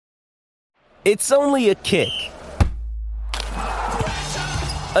It's only a kick,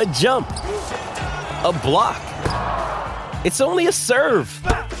 a jump, a block. It's only a serve.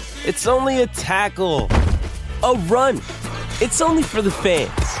 It's only a tackle, a run. It's only for the fans.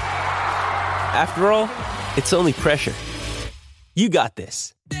 After all, it's only pressure. You got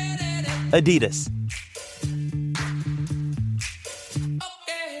this. Adidas.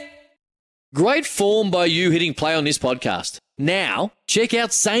 Great form by you hitting play on this podcast. Now, check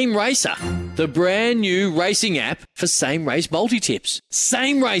out Same Racer, the brand new racing app for same race multi-tips.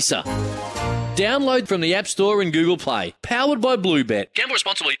 Same Racer. Download from the App Store and Google Play. Powered by Bluebet. Gamble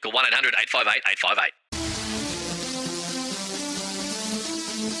responsibly. Call 1-800-858-858.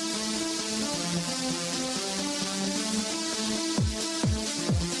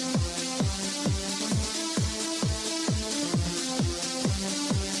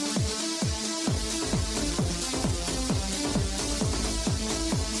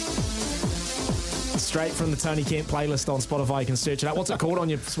 Straight from the Tony Kemp playlist on Spotify. You can search it out. What's it called on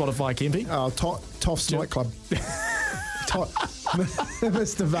your Spotify, Kempy? Toff's Nightclub.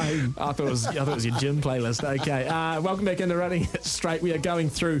 Mr. Vane. I thought it was your gym playlist. Okay. Welcome back into Running It Straight. We are going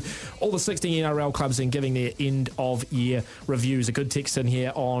through all the 16 NRL clubs and giving their end-of-year reviews. A good text in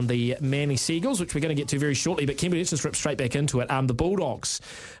here on the Manly Seagulls, which we're going to get to very shortly. But Kempy, let's just rip straight back into it. The Bulldogs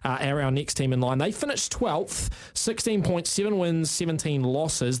are our next team in line. They finished 12th, 16 points, 7 wins, 17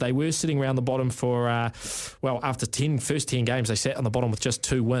 losses. They were sitting around the bottom for, after first 10 games, they sat on the bottom with just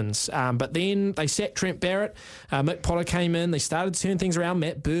 2 wins. But then they sacked Trent Barrett. Mick Potter came in. They started to turn things around.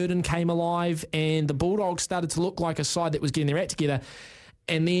 Matt Burden came alive, and the Bulldogs started to look like a side that was getting their act together.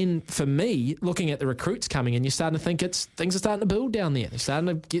 And then, for me, looking at the recruits coming in, you're starting to think things are starting to build down there. They're starting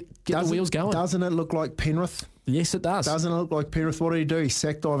to get the wheels going. Doesn't it look like Penrith? Yes, it does. Doesn't it look like Penrith? What did he do? He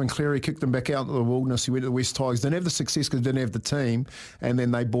sacked Ivan Cleary, kicked him back out into the wilderness. He went to the West Tigers. Didn't have the success because didn't have the team. And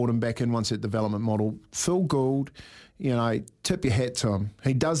then they brought him back in once that development model. Phil Gould, tip your hat to him.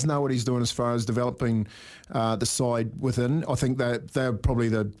 He does know what he's doing as far as developing the side within. I think that they're probably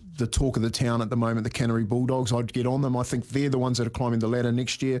the talk of the town at the moment, the Canterbury Bulldogs. I'd get on them. I think they're the ones that are climbing the ladder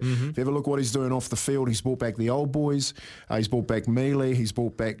next year. Mm-hmm. If you ever look what he's doing off the field, he's brought back the old boys. He's brought back Mealy. He's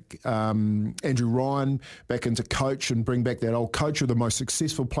brought back Andrew Ryan back into coach and bring back that old coach of the most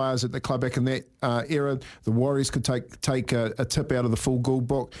successful players at the club back in that era. The Warriors could take a tip out of the full Gould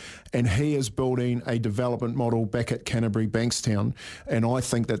book, and he is building a development model back at Canterbury-Bankstown, and I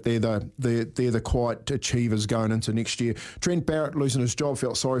think that they're the quiet achievers going into next year. Trent Barrett losing his job,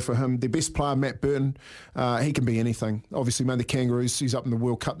 felt sorry for him. Their best player, Matt Burton, he can be anything. Obviously, made the Kangaroos. He's up in the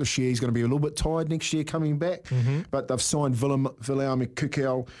World Cup this year. He's going to be a little bit tired next year coming back. Mm-hmm. But they've signed Viliame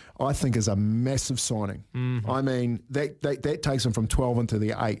Kikau, I think is a massive signing. Mm-hmm. I mean, that takes him from 12 into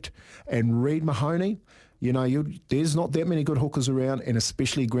the 8. And Reid Mahoney, there's not that many good hookers around, and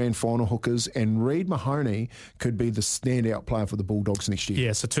especially grand final hookers, and Reid Mahoney could be the standout player for the Bulldogs next year.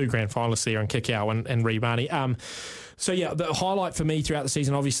 Yeah, so 2 grand finalists there in Kikau and Reid Mahoney. So, the highlight for me throughout the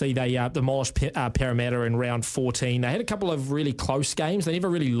season, obviously, they demolished Parramatta in round 14. They had a couple of really close games. They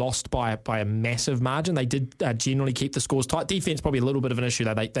never really lost by a massive margin. They did generally keep the scores tight. Defence probably a little bit of an issue,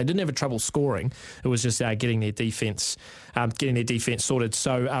 though. They didn't have trouble scoring. It was just getting their defence sorted.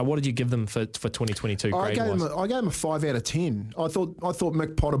 So, what did you give them for 2022? I gave him a 5 out of 10. I thought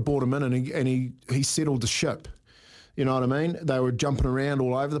Mick Potter brought him in and he settled the ship. You know what I mean? They were jumping around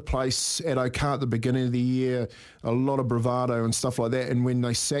all over the place at Oakar at the beginning of the year, a lot of bravado and stuff like that. And when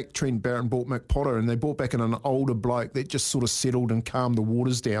they sacked Trent Barrett and brought Mick Potter, and they brought back in an older bloke that just sort of settled and calmed the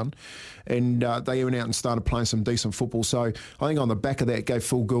waters down, and they went out and started playing some decent football. So I think on the back of that gave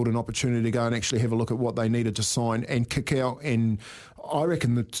Phil Gould an opportunity to go and actually have a look at what they needed to sign and kick out. And I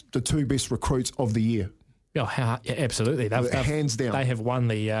reckon the 2 best recruits of the year. Oh, absolutely. They've hands down. They have won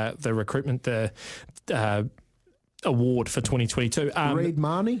the recruitment award for 2022. Reid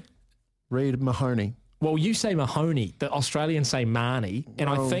Mahoney. Well, you say Mahoney. The Australians say Marnie, and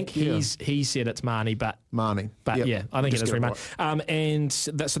I think he said it's Marnie, but yep. Yeah, I think it is Marnie.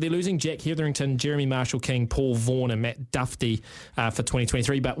 Right. So they're losing Jack Hetherington, Jeremy Marshall-King, Paul Vaughan, and Matt Duffy for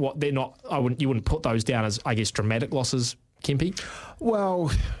 2023. But what they're not, you wouldn't put those down as, I guess, dramatic losses, Kempy.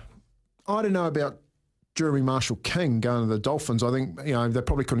 Well, I don't know about Jeremy Marshall-King going to the Dolphins. I think they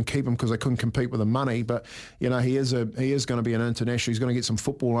probably couldn't keep him because they couldn't compete with the money. But he is going to be an international. He's going to get some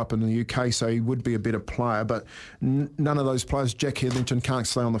football up in the UK, so he would be a better player. But none of those players. Jack Hetherington can't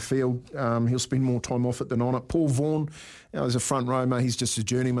stay on the field. He'll spend more time off it than on it. Paul Vaughan, as a front row mate, he's just a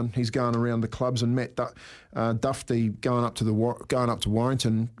journeyman. He's going around the clubs. And Matt Duffy going up to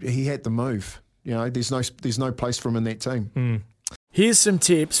Warrington, he had to move. There's no place for him in that team. Here's some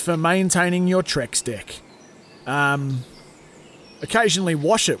tips for maintaining your Trek stick. Occasionally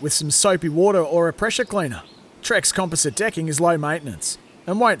wash it with some soapy water or a pressure cleaner. Trex composite decking is low maintenance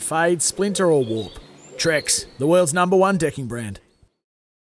and won't fade, splinter or warp. Trex, the world's #1 decking brand.